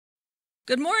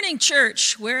Good morning,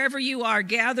 church. Wherever you are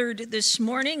gathered this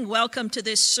morning, welcome to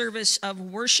this service of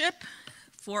worship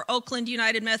for Oakland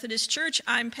United Methodist Church.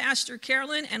 I'm Pastor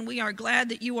Carolyn, and we are glad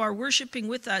that you are worshiping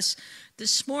with us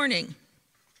this morning.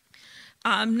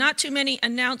 Not too many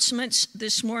announcements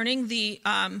this morning. The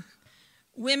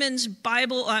women's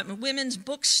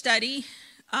book study,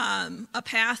 A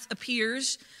Path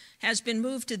Appears, has been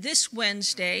moved to this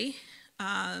Wednesday.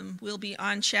 We'll be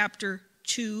on chapter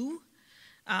 2.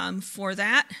 For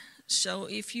that. So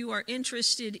if you are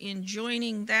interested in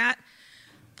joining that,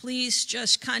 please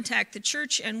just contact the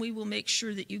church and we will make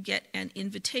sure that you get an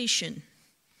invitation.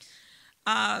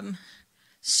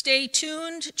 Stay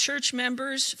tuned, church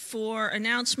members, for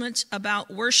announcements about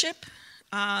worship.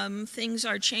 Things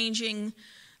are changing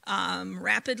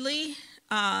rapidly,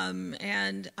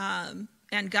 and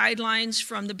guidelines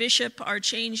from the bishop are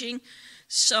changing.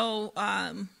 So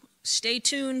stay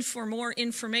tuned for more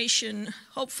information,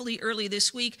 hopefully early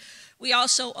this week. We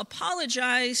also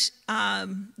apologize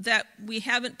that we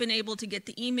haven't been able to get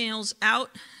the emails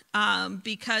out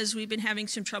because we've been having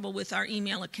some trouble with our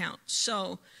email account.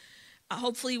 So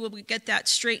hopefully we'll get that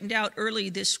straightened out early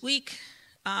this week,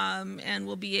 and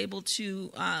we'll be able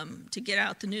to get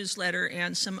out the newsletter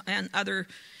and other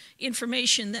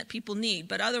information that people need.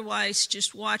 But otherwise,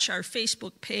 just watch our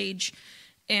Facebook page,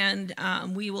 and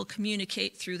we will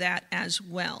communicate through that as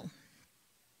well.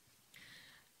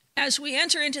 As we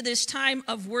enter into this time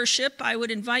of worship, I would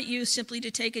invite you simply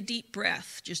to take a deep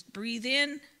breath. Just breathe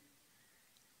in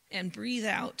and breathe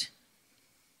out.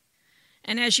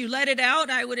 And as you let it out,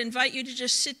 I would invite you to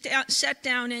just set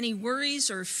down any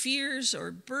worries or fears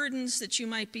or burdens that you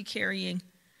might be carrying,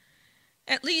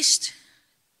 at least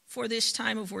for this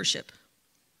time of worship,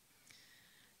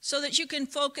 so that you can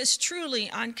focus truly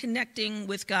on connecting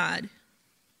with God.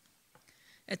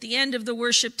 At the end of the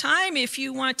worship time, if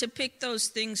you want to pick those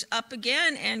things up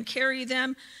again and carry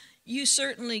them, you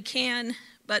certainly can,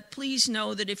 but please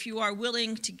know that if you are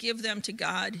willing to give them to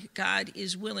God, God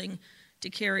is willing to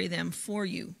carry them for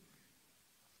you.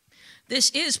 This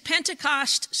is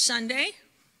Pentecost Sunday,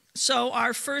 so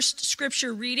our first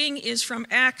scripture reading is from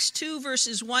Acts 2,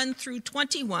 verses 1 through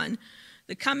 21,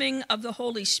 the coming of the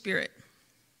Holy Spirit.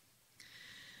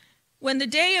 When the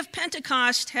day of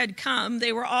Pentecost had come,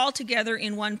 they were all together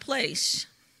in one place.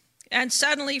 And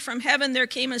suddenly from heaven there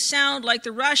came a sound like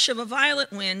the rush of a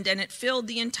violent wind, and it filled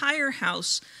the entire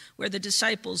house where the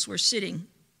disciples were sitting.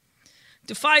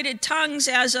 Divided tongues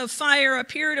as of fire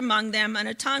appeared among them, and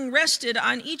a tongue rested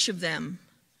on each of them.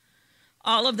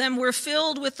 All of them were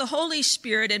filled with the Holy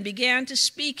Spirit and began to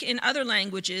speak in other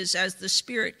languages as the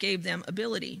Spirit gave them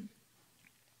ability.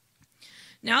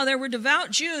 Now there were devout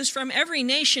Jews from every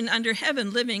nation under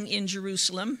heaven living in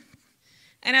Jerusalem.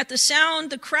 And at the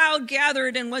sound the crowd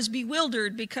gathered and was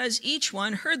bewildered, because each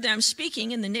one heard them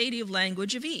speaking in the native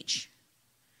language of each.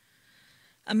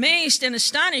 Amazed and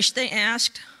astonished, they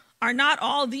asked, "Are not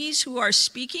all these who are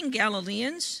speaking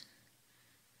Galileans?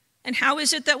 And how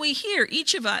is it that we hear,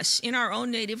 each of us, in our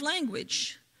own native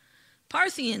language?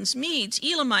 Parthians, Medes,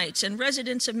 Elamites, and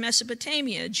residents of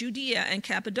Mesopotamia, Judea and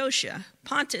Cappadocia,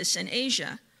 Pontus and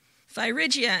Asia,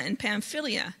 Phrygia and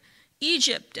Pamphylia,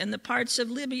 Egypt and the parts of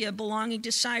Libya belonging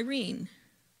to Cyrene,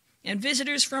 and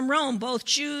visitors from Rome, both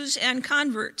Jews and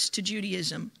converts to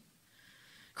Judaism.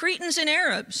 Cretans and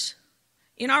Arabs,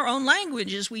 in our own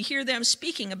languages we hear them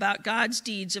speaking about God's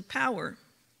deeds of power."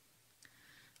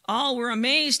 All were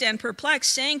amazed and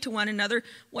perplexed, saying to one another,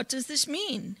 "What does this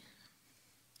mean?"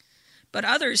 But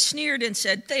others sneered and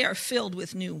said, "They are filled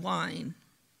with new wine."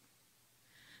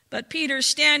 But Peter,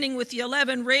 standing with the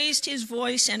 11, raised his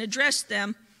voice and addressed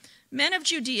them, "Men of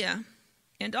Judea,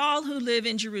 and all who live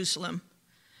in Jerusalem,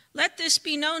 let this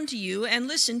be known to you, and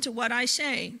listen to what I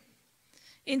say.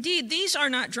 Indeed, these are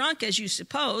not drunk as you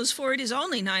suppose, for it is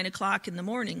only 9 o'clock in the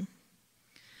morning.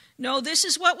 No, this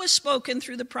is what was spoken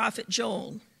through the prophet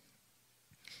Joel.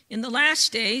 In the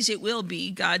last days it will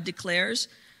be, God declares,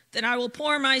 that I will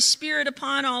pour my Spirit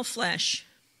upon all flesh,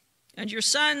 and your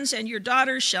sons and your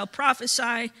daughters shall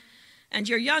prophesy, and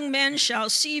your young men shall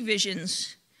see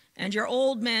visions, and your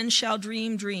old men shall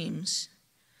dream dreams.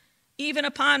 Even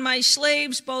upon my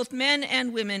slaves, both men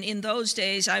and women, in those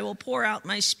days I will pour out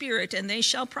my Spirit, and they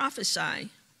shall prophesy.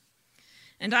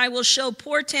 And I will show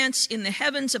portents in the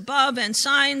heavens above and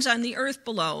signs on the earth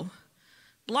below,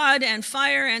 blood and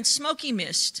fire and smoky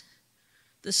mist.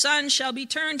 The sun shall be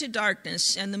turned to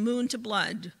darkness and the moon to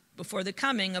blood before the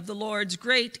coming of the Lord's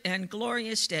great and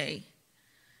glorious day.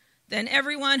 Then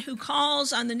everyone who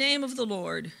calls on the name of the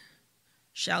Lord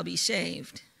shall be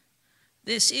saved."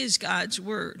 This is God's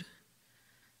word,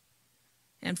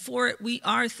 and for it we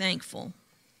are thankful.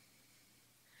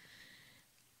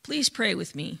 Please pray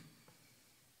with me.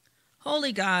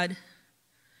 Holy God,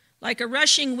 like a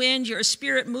rushing wind, your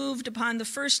Spirit moved upon the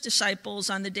first disciples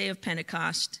on the day of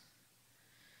Pentecost.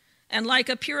 And like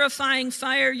a purifying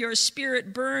fire, your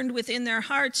Spirit burned within their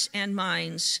hearts and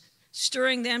minds,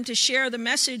 stirring them to share the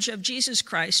message of Jesus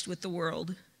Christ with the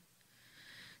world.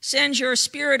 Send your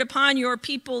Spirit upon your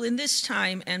people in this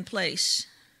time and place.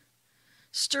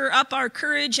 Stir up our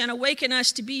courage and awaken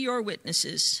us to be your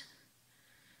witnesses.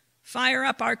 Fire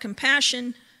up our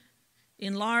compassion,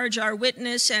 enlarge our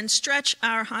witness, and stretch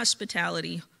our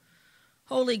hospitality.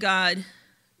 Holy God,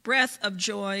 breath of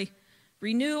joy,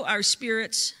 renew our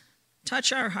spirits,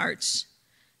 touch our hearts,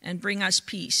 and bring us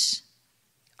peace.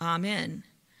 Amen.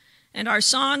 And our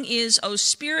song is, O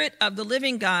Spirit of the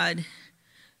Living God,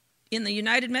 in the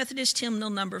United Methodist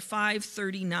Hymnal number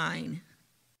 539.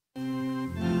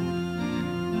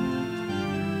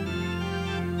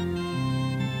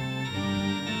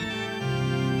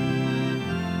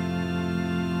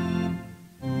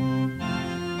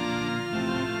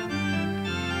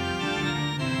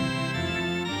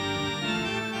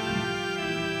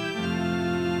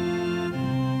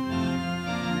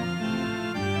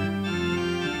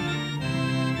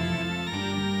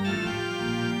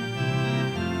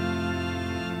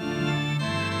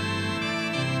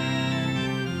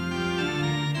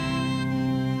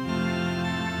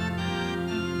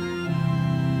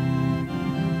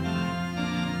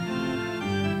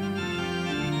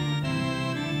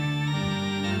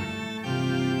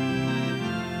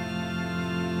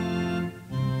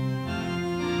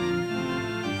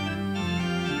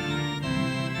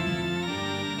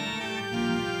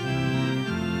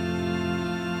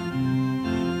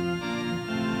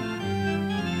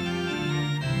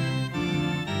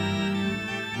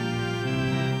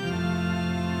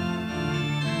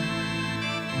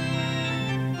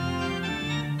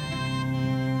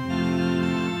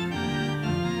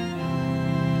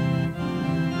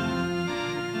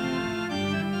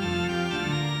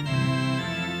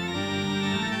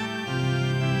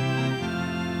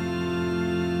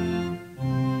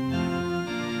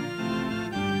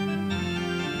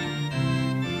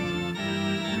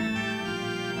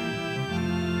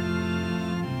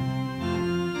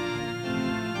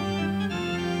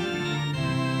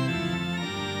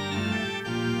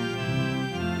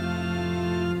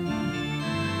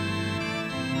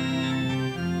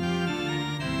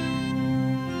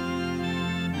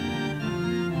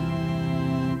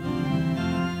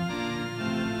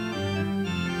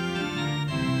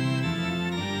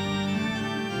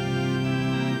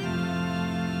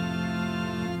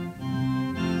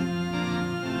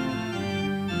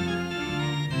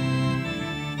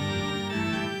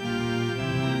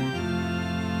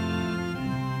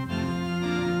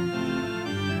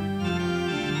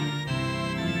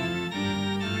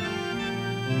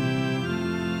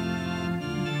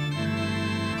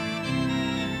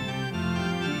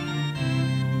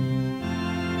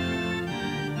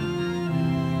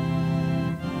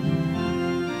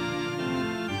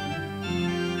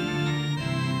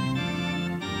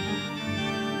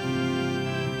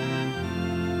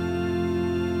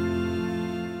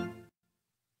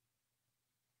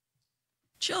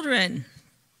 Children,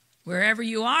 wherever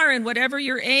you are and whatever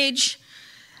your age,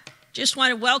 just want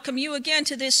to welcome you again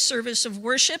to this service of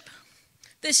worship.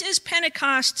 This is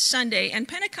Pentecost Sunday, and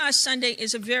Pentecost Sunday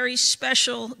is a very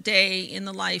special day in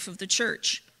the life of the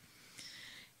church.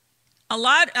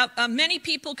 Many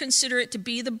people consider it to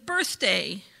be the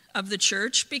birthday of the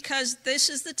church because this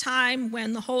is the time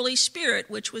when the Holy Spirit,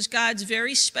 which was God's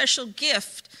very special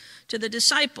gift to the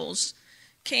disciples,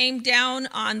 came down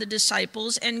on the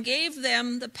disciples and gave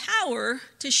them the power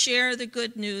to share the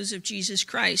good news of Jesus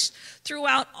Christ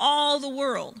throughout all the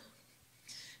world.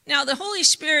 Now, the Holy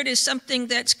Spirit is something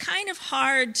that's kind of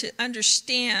hard to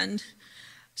understand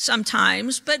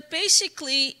sometimes, but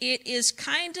basically it is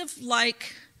kind of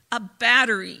like a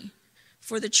battery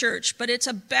for the church, but it's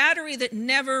a battery that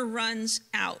never runs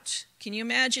out. Can you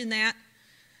imagine that?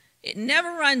 It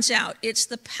never runs out. It's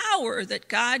the power that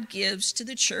God gives to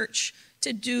the church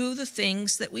to do the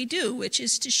things that we do, which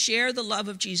is to share the love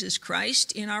of Jesus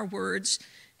Christ in our words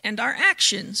and our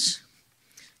actions.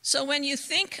 So when you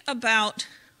think about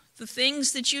the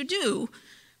things that you do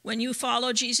when you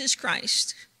follow Jesus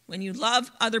Christ, when you love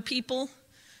other people,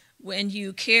 when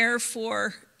you care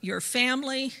for your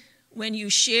family, when you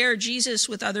share Jesus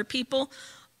with other people,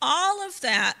 all of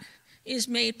that is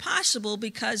made possible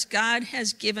because God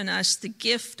has given us the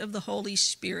gift of the Holy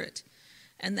Spirit.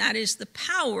 And that is the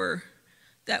power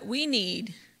that we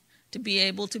need to be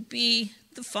able to be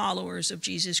the followers of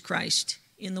Jesus Christ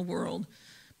in the world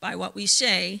by what we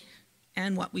say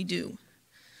and what we do.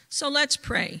 So let's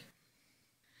pray.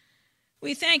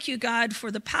 We thank you, God,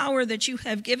 for the power that you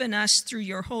have given us through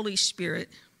your Holy Spirit.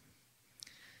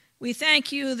 We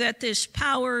thank you that this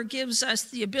power gives us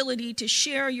the ability to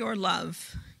share your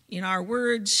love in our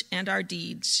words and our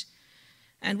deeds.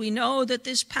 And we know that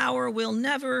this power will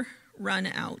never run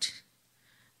out.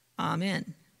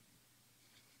 Amen.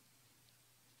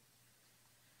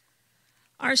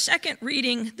 Our second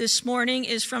reading this morning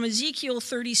is from Ezekiel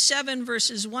 37,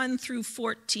 verses 1 through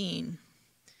 14.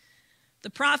 The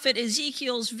prophet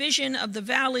Ezekiel's vision of the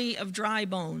valley of dry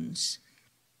bones.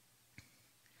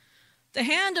 The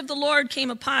hand of the Lord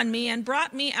came upon me and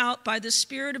brought me out by the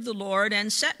Spirit of the Lord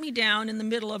and set me down in the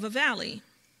middle of a valley.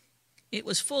 It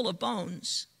was full of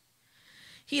bones.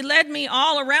 He led me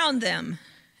all around them,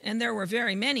 and there were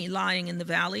very many lying in the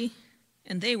valley,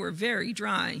 and they were very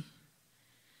dry.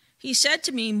 He said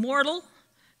to me, "Mortal,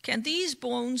 can these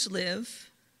bones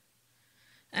live?"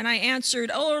 And I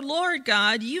answered, "O Lord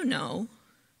God, you know."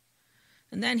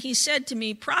 And then he said to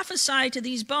me, "Prophesy to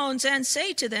these bones and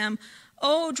say to them,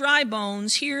 O dry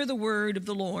bones, hear the word of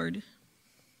the Lord.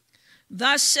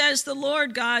 Thus says the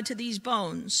Lord God to these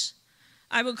bones,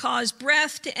 I will cause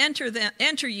breath to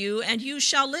enter you, and you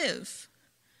shall live.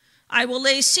 I will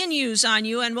lay sinews on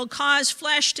you, and will cause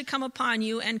flesh to come upon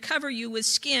you, and cover you with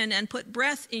skin, and put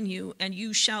breath in you, and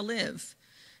you shall live.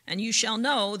 And you shall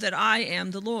know that I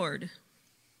am the Lord.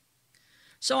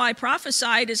 So I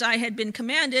prophesied as I had been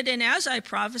commanded, and as I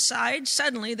prophesied,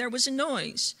 suddenly there was a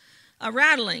noise, a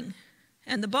rattling,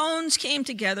 and the bones came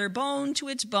together, bone to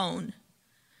its bone.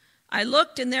 I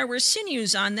looked, and there were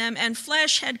sinews on them, and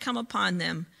flesh had come upon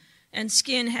them, and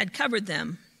skin had covered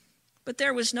them, but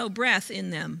there was no breath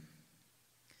in them.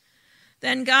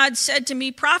 Then God said to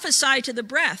me, Prophesy to the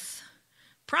breath.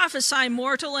 Prophesy,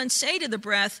 mortal, and say to the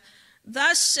breath,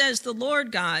 Thus says the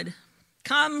Lord God,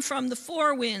 Come from the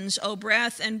four winds, O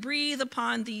breath, and breathe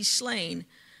upon these slain,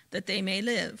 that they may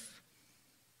live.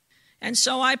 And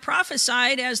so I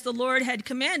prophesied as the Lord had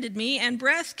commanded me, and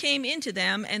breath came into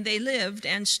them, and they lived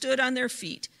and stood on their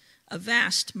feet, a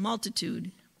vast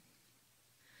multitude.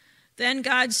 Then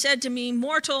God said to me,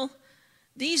 Mortal,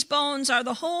 these bones are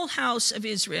the whole house of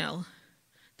Israel.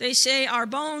 They say, Our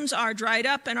bones are dried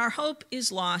up, and our hope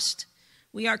is lost.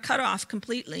 We are cut off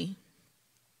completely.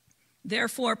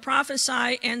 Therefore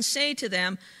prophesy and say to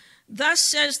them, Thus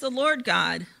says the Lord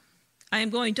God, I am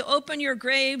going to open your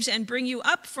graves and bring you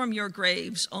up from your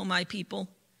graves, O my people,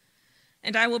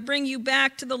 and I will bring you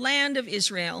back to the land of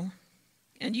Israel.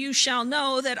 And you shall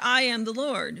know that I am the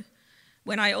Lord,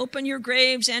 when I open your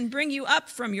graves and bring you up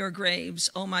from your graves,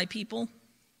 O my people.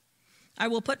 I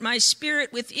will put my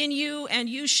spirit within you, and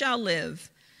you shall live,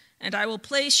 and I will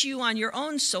place you on your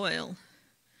own soil.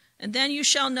 And then you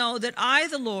shall know that I,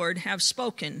 the Lord, have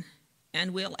spoken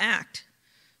and will act,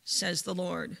 says the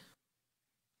Lord.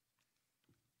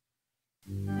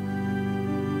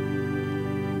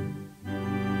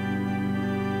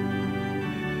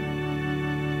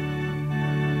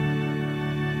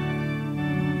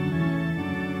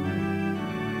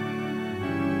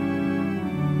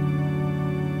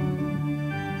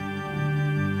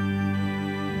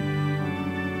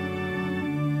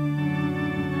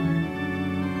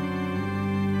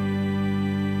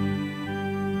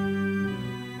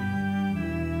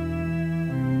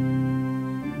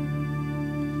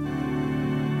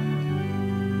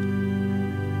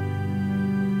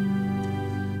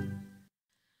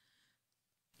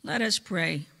 Let us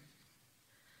pray.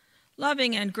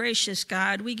 Loving and gracious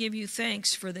God, we give you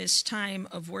thanks for this time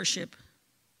of worship.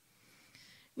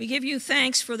 We give you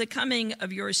thanks for the coming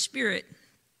of your Spirit,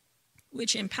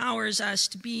 which empowers us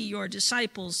to be your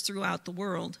disciples throughout the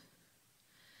world.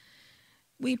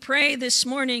 We pray this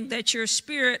morning that your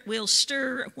Spirit will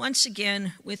stir once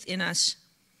again within us,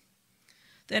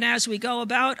 that as we go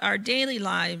about our daily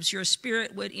lives, your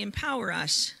Spirit would empower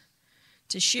us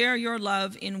to share your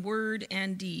love in word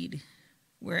and deed,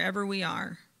 wherever we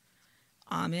are.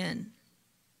 Amen.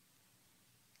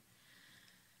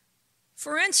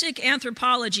 Forensic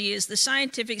anthropology is the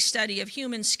scientific study of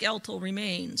human skeletal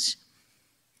remains.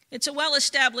 It's a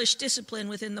well-established discipline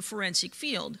within the forensic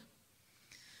field.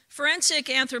 Forensic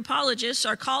anthropologists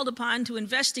are called upon to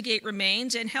investigate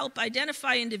remains and help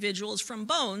identify individuals from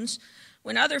bones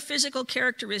when other physical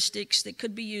characteristics that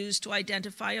could be used to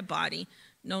identify a body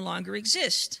no longer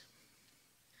exist.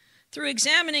 Through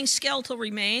examining skeletal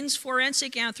remains,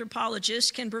 forensic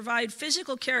anthropologists can provide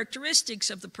physical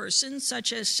characteristics of the person,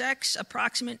 such as sex,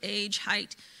 approximate age,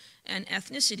 height, and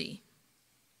ethnicity.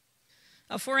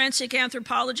 A forensic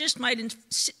anthropologist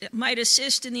might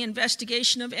assist in the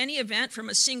investigation of any event from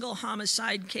a single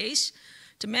homicide case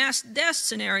to mass death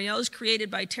scenarios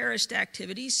created by terrorist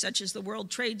activities such as the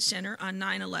World Trade Center on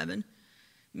 9/11,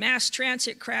 mass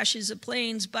transit crashes of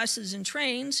planes, buses, and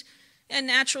trains, and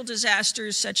natural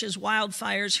disasters such as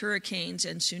wildfires, hurricanes,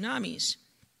 and tsunamis.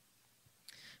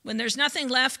 When there's nothing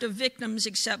left of victims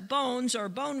except bones or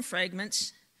bone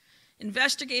fragments,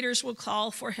 investigators will call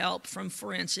for help from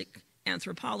forensic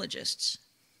anthropologists.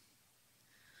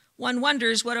 One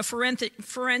wonders what a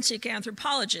forensic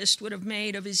anthropologist would have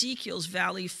made of Ezekiel's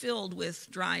valley filled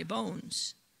with dry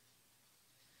bones.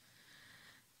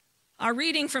 Our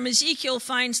reading from Ezekiel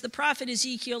finds the prophet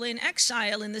Ezekiel in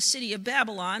exile in the city of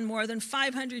Babylon more than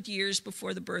 500 years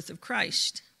before the birth of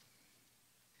Christ.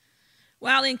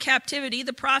 While in captivity,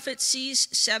 the prophet sees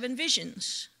 7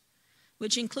 visions,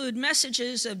 which include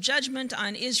messages of judgment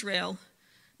on Israel,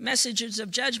 messages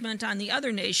of judgment on the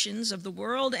other nations of the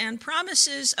world, and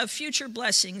promises of future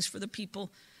blessings for the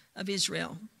people of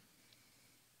Israel.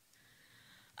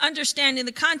 Understanding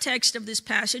the context of this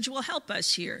passage will help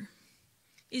us here.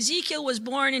 Ezekiel was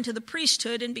born into the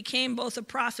priesthood and became both a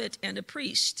prophet and a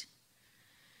priest.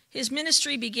 His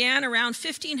ministry began around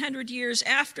 1,500 years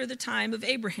after the time of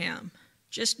Abraham,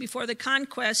 just before the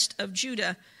conquest of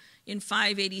Judah in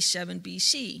 587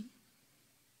 BC.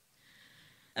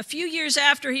 A few years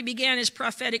after he began his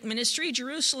prophetic ministry,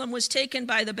 Jerusalem was taken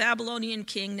by the Babylonian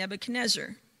king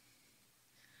Nebuchadnezzar.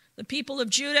 The people of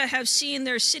Judah have seen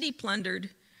their city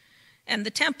plundered and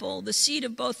the temple, the seat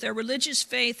of both their religious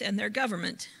faith and their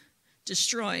government,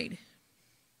 destroyed.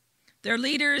 Their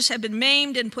leaders have been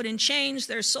maimed and put in chains,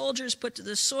 their soldiers put to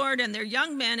the sword, and their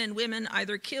young men and women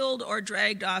either killed or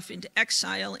dragged off into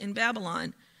exile in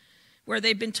Babylon, where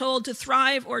they've been told to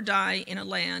thrive or die in a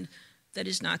land that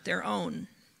is not their own.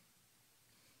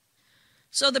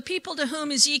 So the people to whom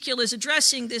Ezekiel is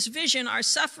addressing this vision are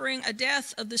suffering a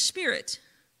death of the spirit,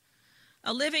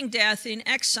 a living death in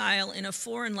exile in a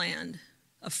foreign land,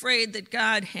 afraid that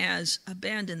God has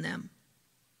abandoned them.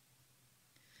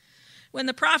 When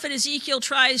the prophet Ezekiel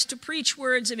tries to preach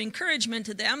words of encouragement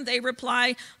to them, they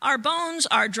reply, "Our bones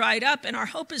are dried up and our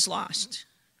hope is lost.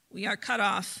 We are cut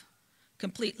off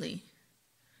completely.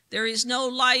 There is no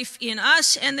life in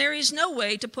us, and there is no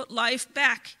way to put life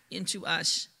back into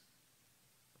us."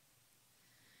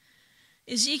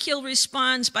 Ezekiel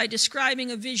responds by describing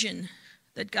a vision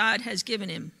that God has given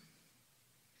him.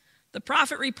 The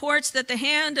prophet reports that the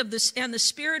hand of and the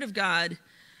Spirit of God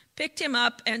picked him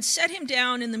up and set him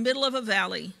down in the middle of a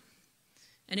valley,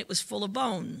 and it was full of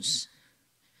bones.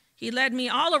 He led me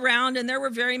all around, and there were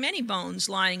very many bones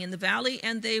lying in the valley,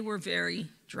 and they were very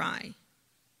dry.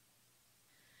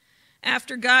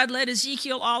 After God led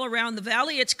Ezekiel all around the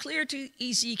valley, it's clear to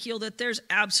Ezekiel that there's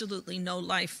absolutely no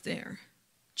life there,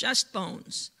 just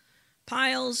bones,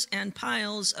 piles and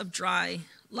piles of dry,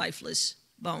 lifeless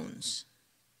bones.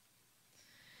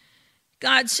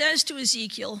 God says to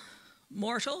Ezekiel,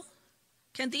 "Mortal,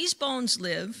 can these bones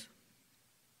live?"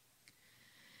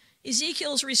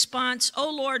 Ezekiel's response, "O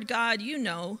Lord God, you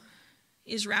know,"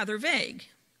 is rather vague.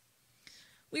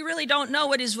 We really don't know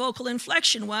what his vocal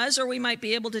inflection was, or we might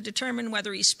be able to determine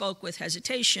whether he spoke with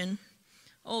hesitation.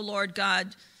 "O Lord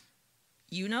God,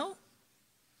 you know?"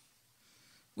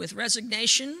 With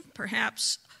resignation,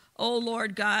 perhaps, "O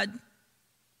Lord God,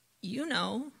 you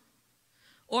know,"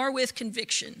 or with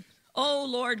conviction, "O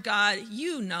Lord God,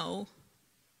 you know."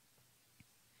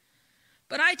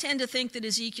 But I tend to think that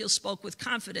Ezekiel spoke with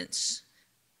confidence,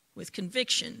 with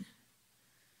conviction,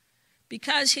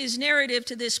 because his narrative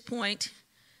to this point,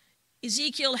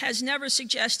 Ezekiel has never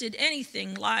suggested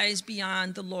anything lies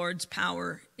beyond the Lord's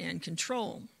power and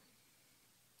control.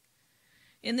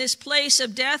 In this place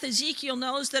of death, Ezekiel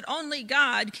knows that only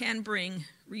God can bring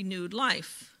renewed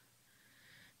life.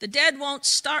 The dead won't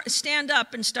stand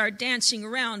up and start dancing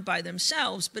around by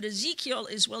themselves, but Ezekiel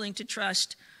is willing to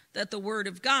trust that the word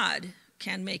of God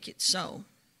can make it so.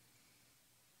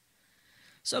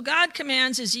 So God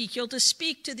commands Ezekiel to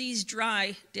speak to these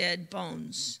dry, dead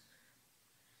bones.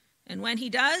 And when he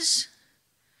does,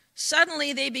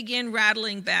 suddenly they begin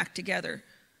rattling back together.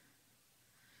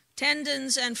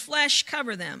 Tendons and flesh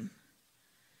cover them.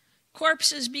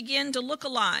 Corpses begin to look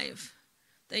alive.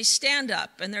 They stand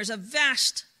up, and there's a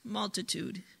vast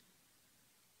multitude.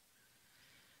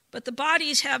 But the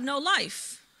bodies have no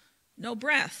life, no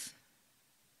breath.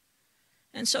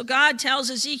 And so God tells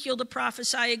Ezekiel to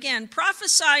prophesy again.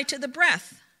 "Prophesy to the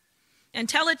breath, and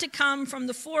tell it to come from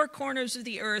the four corners of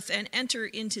the earth and enter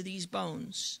into these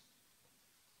bones."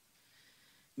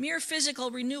 Mere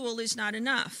physical renewal is not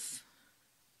enough.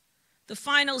 The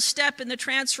final step in the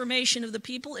transformation of the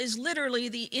people is literally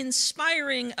the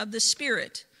inspiring of the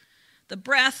Spirit, the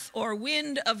breath or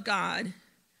wind of God,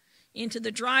 into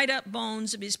the dried up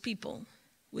bones of his people,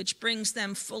 which brings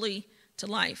them fully to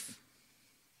life.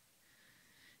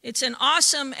 It's an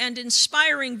awesome and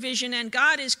inspiring vision, and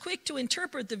God is quick to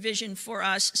interpret the vision for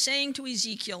us, saying to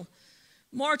Ezekiel,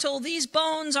 "Mortal, these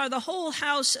bones are the whole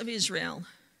house of Israel.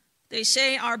 They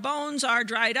say, our bones are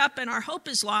dried up and our hope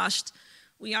is lost.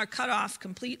 We are cut off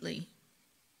completely."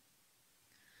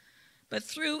 But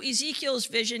through Ezekiel's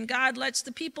vision, God lets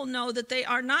the people know that they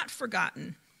are not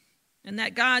forgotten, and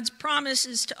that God's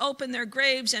promises to open their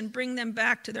graves and bring them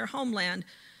back to their homeland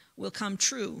will come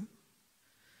true.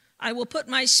 "I will put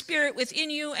my spirit within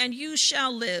you, and you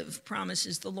shall live,"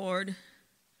 promises the Lord.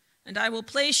 "And I will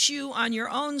place you on your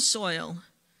own soil,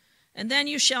 and then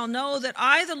you shall know that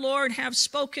I, the Lord, have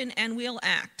spoken and will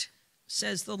act,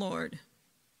 says the Lord."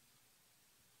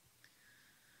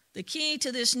 The key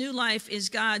to this new life is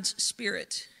God's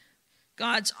Spirit,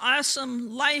 God's awesome,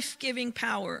 life-giving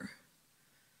power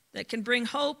that can bring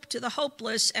hope to the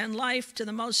hopeless and life to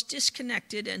the most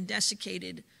disconnected and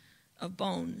desiccated of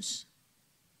bones.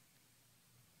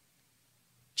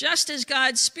 Just as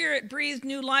God's Spirit breathed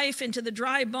new life into the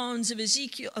dry bones of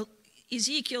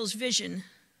Ezekiel's vision,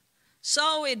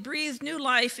 so it breathed new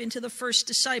life into the first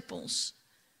disciples.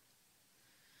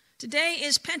 Today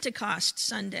is Pentecost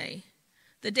Sunday,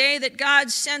 the day that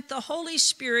God sent the Holy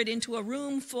Spirit into a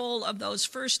room full of those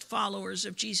first followers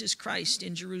of Jesus Christ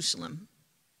in Jerusalem.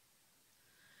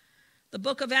 The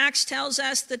book of Acts tells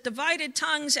us that divided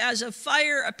tongues as of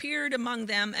fire appeared among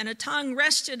them, and a tongue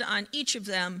rested on each of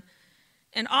them,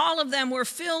 and all of them were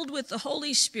filled with the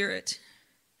Holy Spirit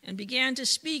and began to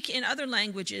speak in other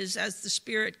languages as the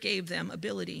Spirit gave them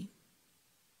ability.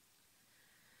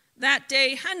 That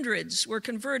day, hundreds were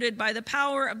converted by the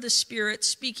power of the Spirit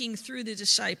speaking through the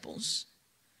disciples,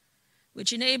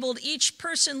 which enabled each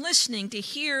person listening to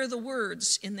hear the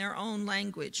words in their own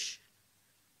language.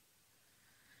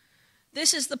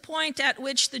 This is the point at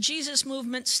which the Jesus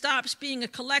movement stops being a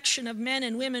collection of men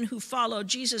and women who follow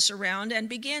Jesus around and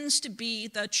begins to be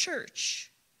the church,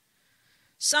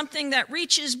 something that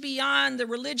reaches beyond the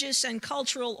religious and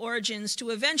cultural origins to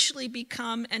eventually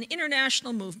become an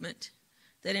international movement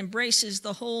that embraces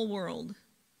the whole world.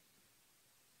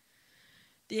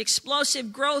 The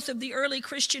explosive growth of the early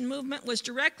Christian movement was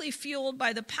directly fueled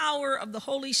by the power of the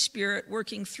Holy Spirit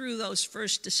working through those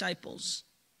first disciples.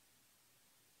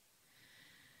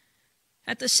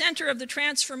 At the center of the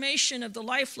transformation of the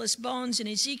lifeless bones in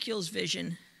Ezekiel's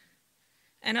vision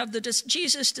and of the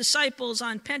Jesus disciples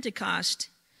on Pentecost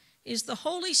is the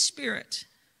Holy Spirit,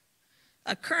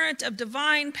 a current of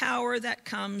divine power that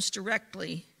comes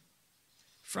directly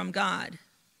from God.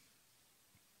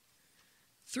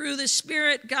 Through the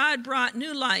Spirit, God brought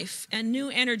new life and new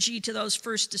energy to those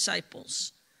first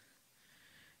disciples.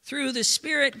 Through the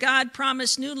Spirit, God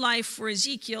promised new life for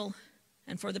Ezekiel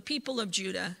and for the people of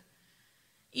Judah,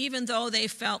 even though they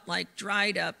felt like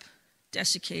dried up,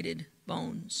 desiccated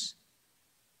bones.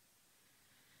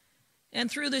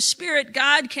 And through the Spirit,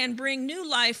 God can bring new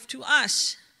life to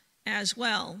us as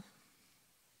well.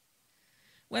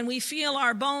 When we feel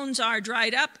our bones are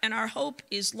dried up and our hope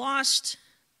is lost,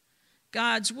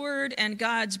 God's word and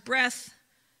God's breath,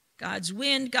 God's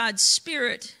wind, God's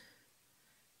Spirit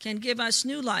can give us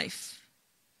new life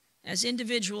as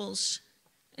individuals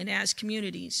and as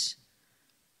communities.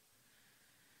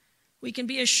 We can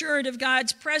be assured of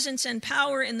God's presence and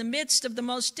power in the midst of the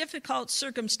most difficult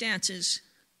circumstances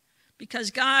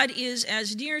because God is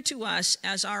as near to us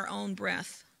as our own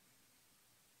breath.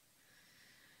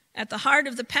 At the heart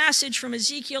of the passage from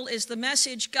Ezekiel is the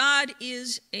message, God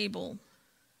is able.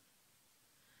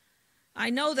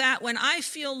 I know that when I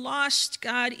feel lost,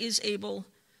 God is able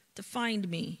to find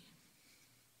me.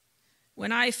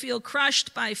 When I feel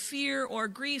crushed by fear or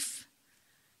grief,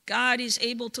 God is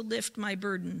able to lift my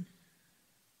burden.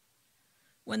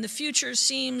 When the future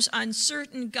seems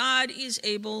uncertain, God is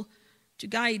able to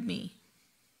guide me.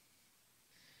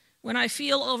 When I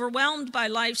feel overwhelmed by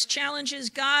life's challenges,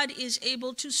 God is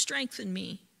able to strengthen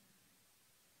me.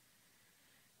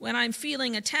 When I'm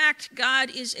feeling attacked, God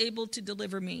is able to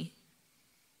deliver me.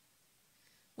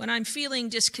 When I'm feeling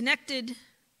disconnected,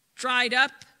 dried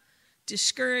up,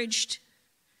 discouraged,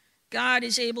 God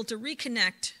is able to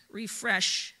reconnect,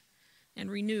 refresh, and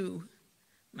renew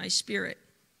my spirit.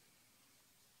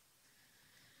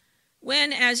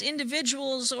 When, as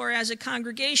individuals or as a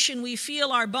congregation, we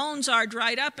feel our bones are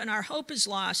dried up and our hope is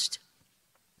lost,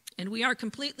 and we are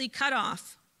completely cut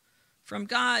off from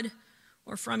God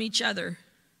or from each other,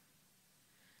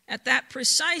 at that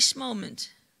precise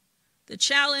moment, the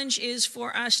challenge is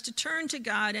for us to turn to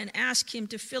God and ask Him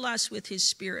to fill us with His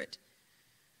Spirit,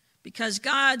 because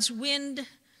God's wind,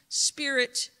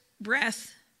 Spirit,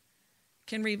 breath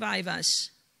can revive us.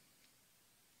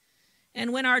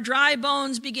 And when our dry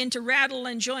bones begin to rattle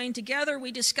and join together,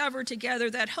 we discover together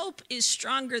that hope is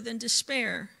stronger than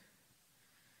despair.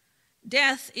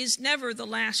 Death is never the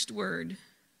last word.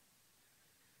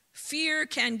 Fear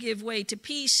can give way to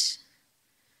peace,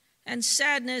 and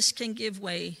sadness can give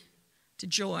way to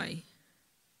joy.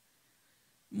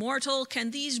 Mortal,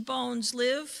 can these bones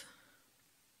live?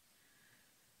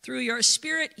 Through your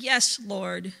Spirit, yes,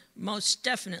 Lord, most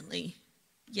definitely,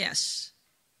 yes.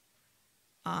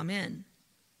 Amen.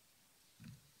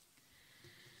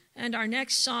 And our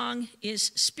next song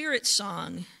is Spirit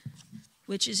Song,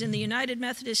 which is in the United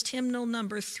Methodist Hymnal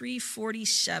number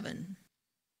 347.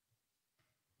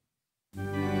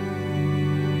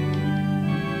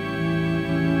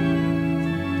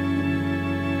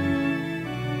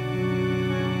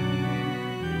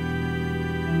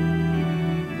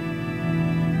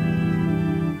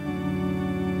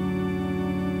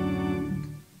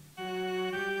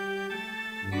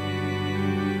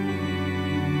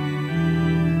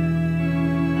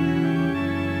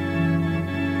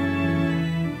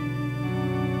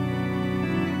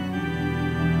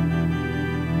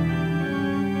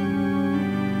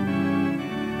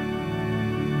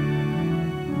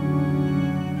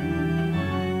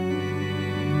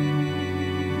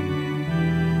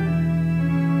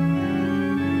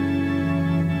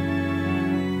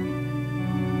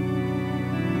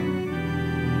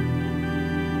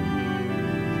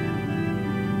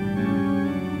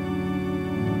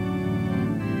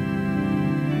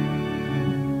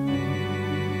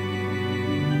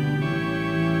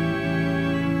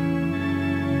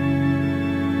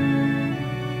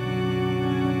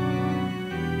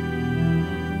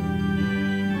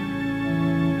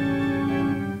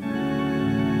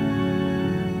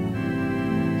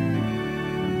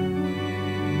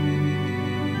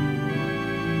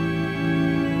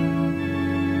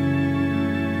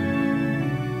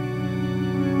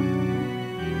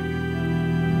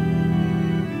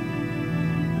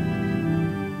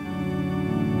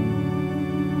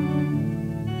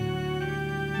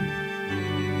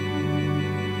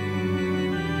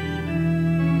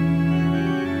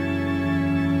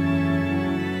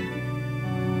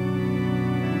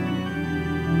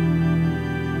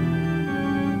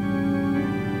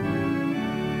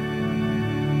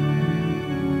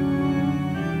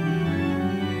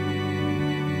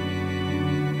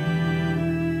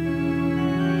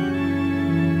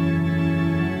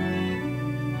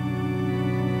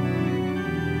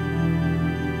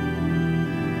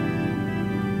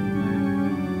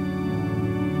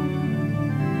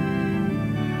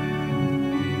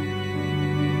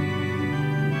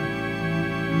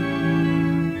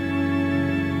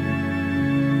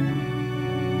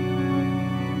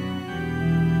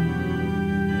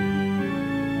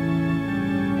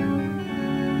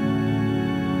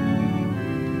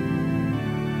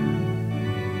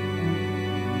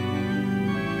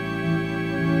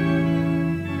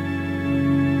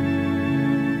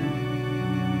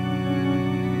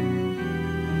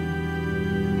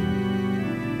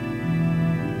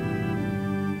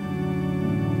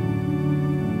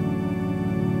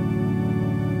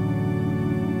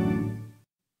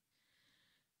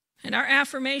 And our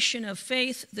affirmation of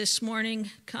faith this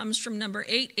morning comes from number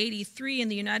 883 in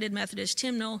the United Methodist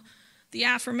Hymnal, the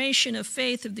affirmation of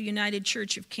faith of the United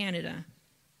Church of Canada.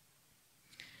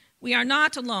 We are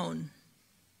not alone.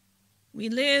 We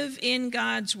live in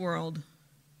God's world.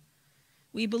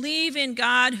 We believe in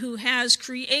God who has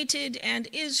created and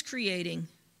is creating,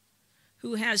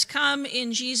 who has come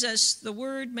in Jesus, the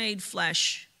Word made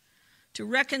flesh, to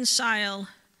reconcile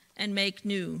and make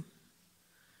new,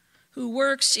 who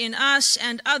works in us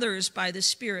and others by the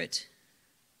Spirit.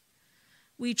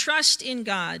 We trust in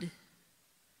God.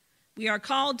 We are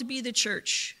called to be the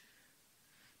church,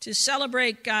 to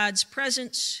celebrate God's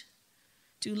presence,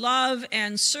 to love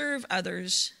and serve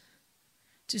others,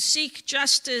 to seek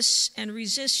justice and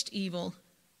resist evil,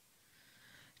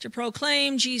 to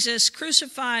proclaim Jesus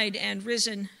crucified and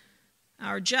risen,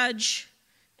 our judge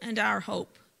and our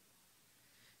hope.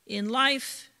 In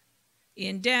life,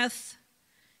 in death,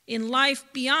 in life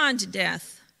beyond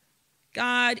death,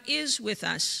 God is with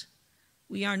us.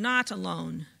 We are not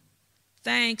alone.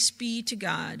 Thanks be to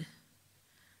God.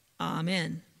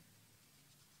 Amen.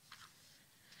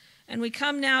 And we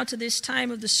come now to this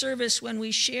time of the service when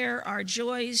we share our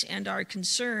joys and our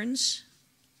concerns.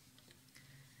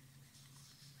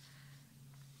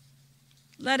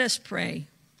 Let us pray.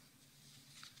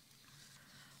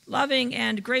 Loving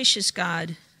and gracious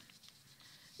God,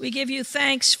 we give you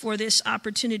thanks for this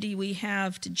opportunity we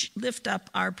have to lift up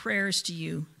our prayers to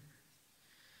you.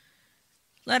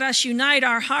 Let us unite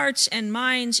our hearts and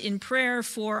minds in prayer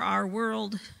for our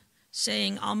world,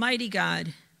 saying, Almighty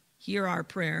God, hear our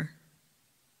prayer.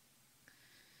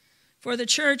 For the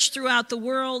church throughout the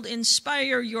world,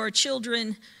 inspire your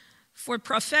children for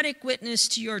prophetic witness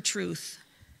to your truth,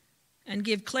 and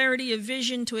give clarity of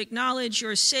vision to acknowledge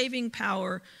your saving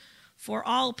power for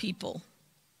all people.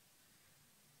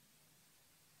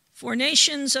 For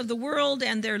nations of the world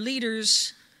and their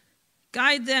leaders,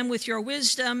 guide them with your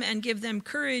wisdom and give them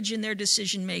courage in their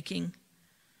decision-making.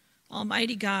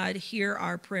 Almighty God, hear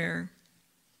our prayer.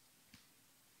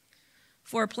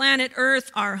 For planet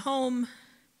Earth, our home,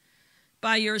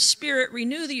 by your Spirit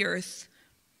renew the earth.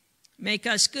 Make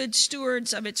us good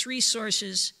stewards of its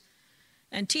resources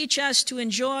and teach us to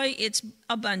enjoy its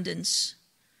abundance.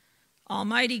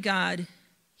 Almighty God,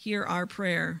 hear our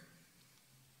prayer.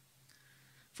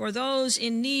 For those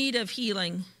in need of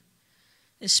healing,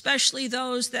 especially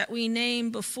those that we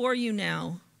name before you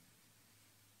now,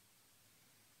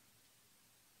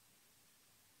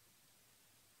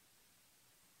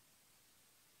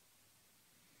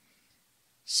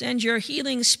 send your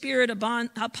healing spirit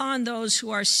upon those who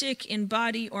are sick in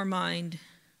body or mind.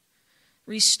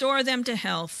 Restore them to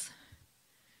health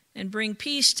and bring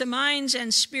peace to minds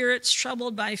and spirits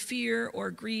troubled by fear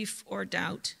or grief or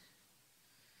doubt.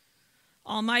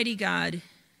 Almighty God,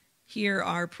 hear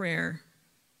our prayer.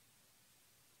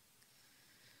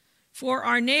 For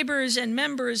our neighbors and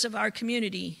members of our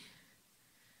community,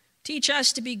 teach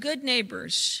us to be good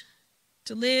neighbors,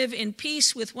 to live in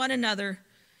peace with one another,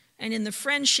 and in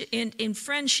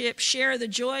friendship share the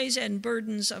joys and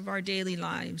burdens of our daily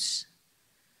lives.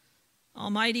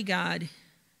 Almighty God,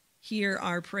 hear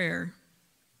our prayer.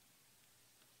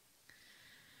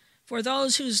 For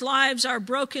those whose lives are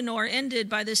broken or ended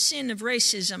by the sin of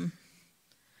racism,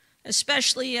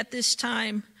 especially at this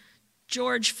time,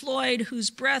 George Floyd, whose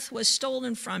breath was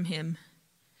stolen from him,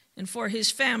 and for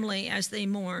his family as they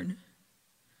mourn.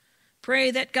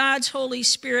 Pray that God's Holy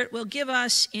Spirit will give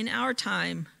us in our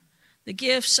time the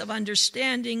gifts of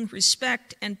understanding,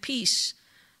 respect, and peace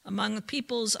among the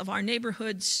peoples of our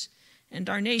neighborhoods and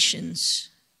our nations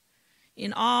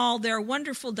in all their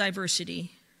wonderful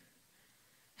diversity.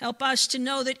 Help us to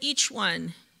know that each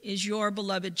one is your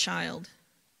beloved child.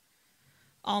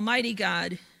 Almighty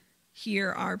God,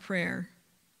 hear our prayer.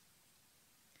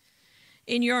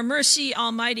 In your mercy,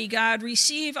 Almighty God,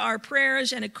 receive our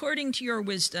prayers and according to your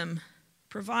wisdom,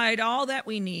 provide all that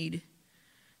we need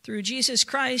through Jesus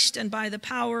Christ and by the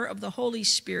power of the Holy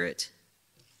Spirit.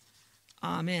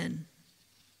 Amen.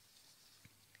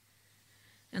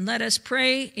 And let us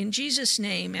pray in Jesus'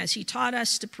 name as he taught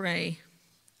us to pray.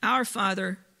 Our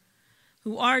Father,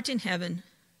 who art in heaven,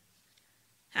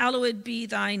 hallowed be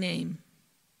thy name.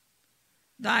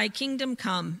 Thy kingdom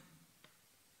come,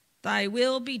 thy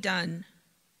will be done,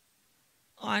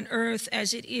 on earth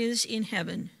as it is in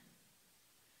heaven.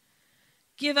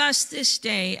 Give us this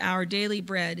day our daily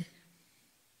bread,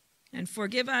 and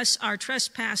forgive us our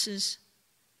trespasses,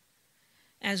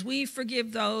 as we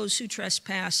forgive those who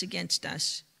trespass against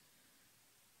us.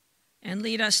 And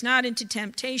lead us not into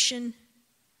temptation,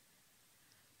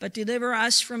 but deliver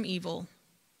us from evil.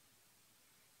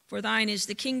 For thine is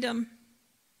the kingdom,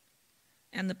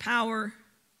 and the power,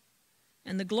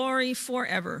 and the glory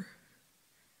forever.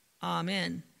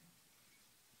 Amen.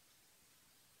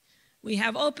 We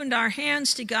have opened our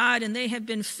hands to God, and they have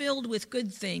been filled with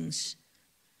good things.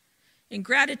 In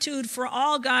gratitude for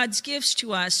all God's gifts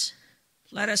to us,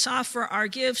 let us offer our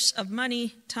gifts of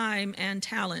money, time, and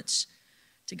talents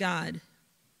to God.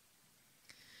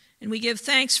 And we give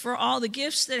thanks for all the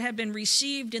gifts that have been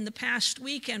received in the past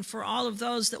week and for all of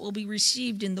those that will be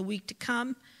received in the week to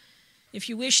come. If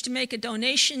you wish to make a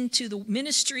donation to the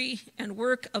ministry and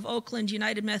work of Oakland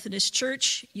United Methodist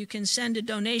Church, you can send a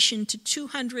donation to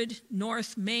 200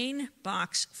 North Main,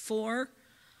 Box 4,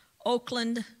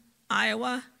 Oakland,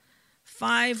 Iowa,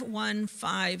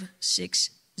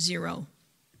 51560.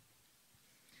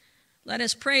 Let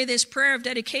us pray this prayer of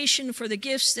dedication for the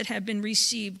gifts that have been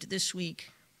received this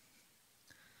week.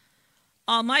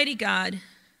 Almighty God,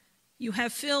 you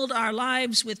have filled our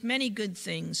lives with many good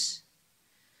things.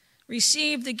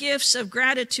 Receive the gifts of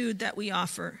gratitude that we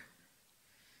offer.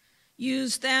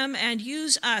 Use them and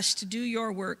use us to do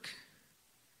your work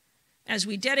as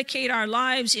we dedicate our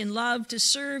lives in love to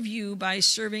serve you by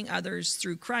serving others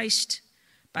through Christ,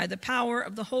 by the power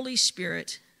of the Holy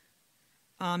Spirit.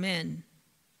 Amen.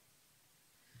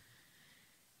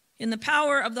 In the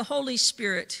power of the Holy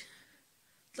Spirit,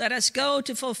 let us go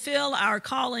to fulfill our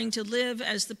calling to live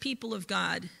as the people of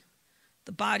God,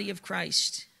 the body of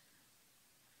Christ.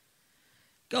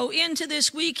 Go into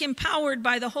this week empowered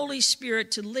by the Holy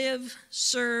Spirit to live,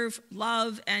 serve,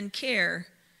 love, and care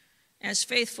as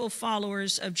faithful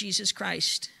followers of Jesus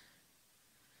Christ.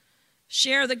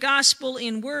 Share the gospel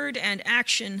in word and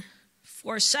action,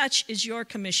 for such is your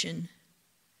commission.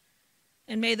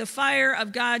 And may the fire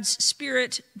of God's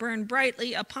Spirit burn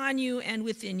brightly upon you and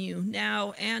within you,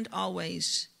 now and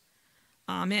always.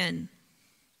 Amen.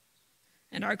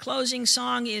 And our closing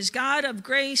song is God of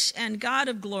Grace and God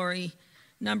of Glory,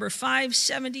 number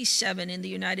 577 in the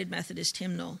United Methodist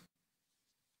Hymnal.